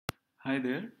Hi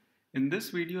there. In this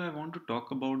video, I want to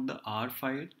talk about the R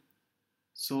file.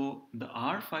 So the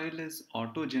R file is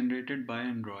auto-generated by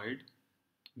Android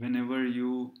whenever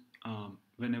you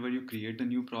create a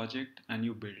new project and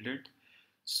you build it.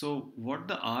 So what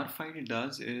the R file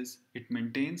does is it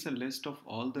maintains a list of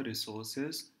all the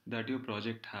resources that your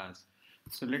project has.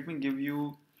 So let me give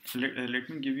you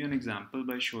an example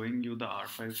by showing you the R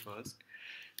file first.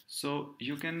 So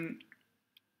you can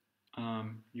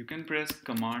press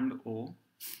Command O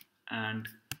and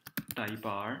type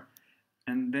R,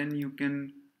 and then you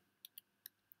can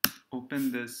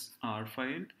open this R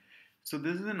file. So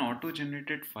this is an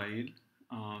auto-generated file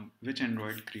which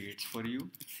Android creates for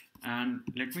you, and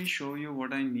let me show you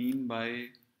what I mean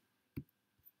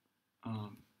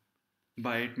um,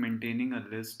 by it maintaining a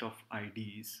list of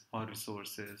IDs or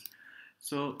resources.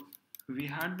 So we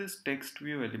had this text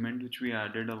view element which we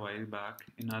added a while back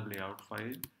in our layout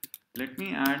file. Let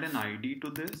me add an ID to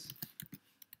this.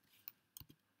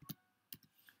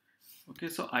 Okay,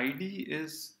 so ID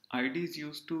is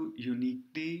used to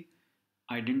uniquely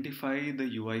identify the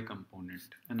UI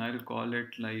component, and I'll call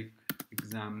it like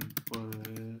example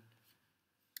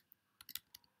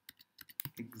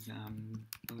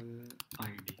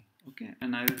ID. Okay,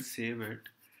 and I'll save it.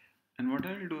 And what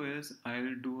I'll do is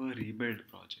I'll do a rebuild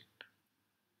project.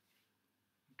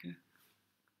 Okay,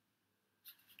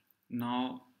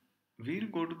 now we'll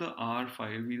go to the R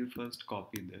file. We'll first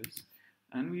copy this,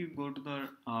 and we'll go to the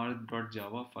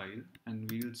r.java file, and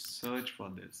we'll search for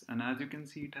this. And as you can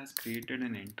see, it has created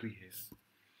an entry here.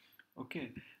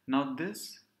 Okay, now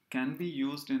this can be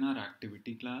used in our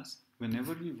activity class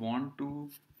whenever we want to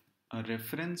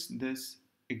reference this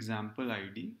example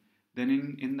ID.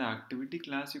 Then in the activity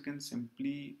class, you can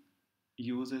simply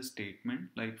use a statement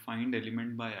like find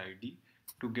element by ID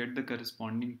to get the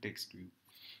corresponding text view.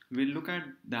 We'll look at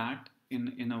that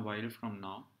in a while from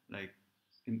now, like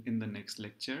in the next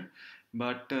lecture.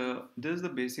 But this is the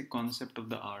basic concept of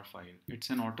the R file. It's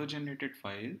an auto-generated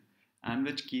file and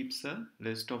which keeps a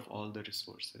list of all the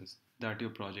resources that your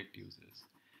project uses.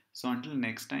 So until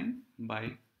next time,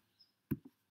 bye.